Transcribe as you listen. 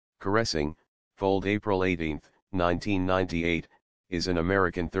Caressing, foaled April 18, 1998, is an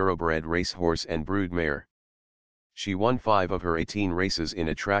American thoroughbred racehorse and broodmare. She won 5 of her 18 races in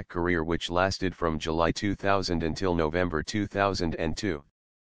a track career which lasted from July 2000 until November 2002.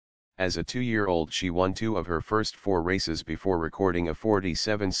 As a 2-year-old she won 2 of her first 4 races before recording a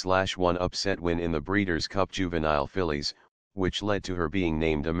 47-1 upset win in the Breeders' Cup Juvenile Fillies, which led to her being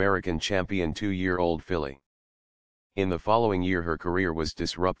named American Champion 2-year-old filly. In the following year her career was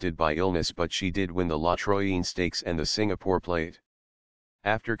disrupted by illness, but she did win the La Troyenne Stakes and the Singapore Plate.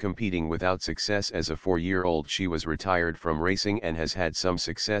 After competing without success as a 4-year-old she was retired from racing and has had some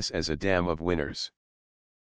success as a dam of winners.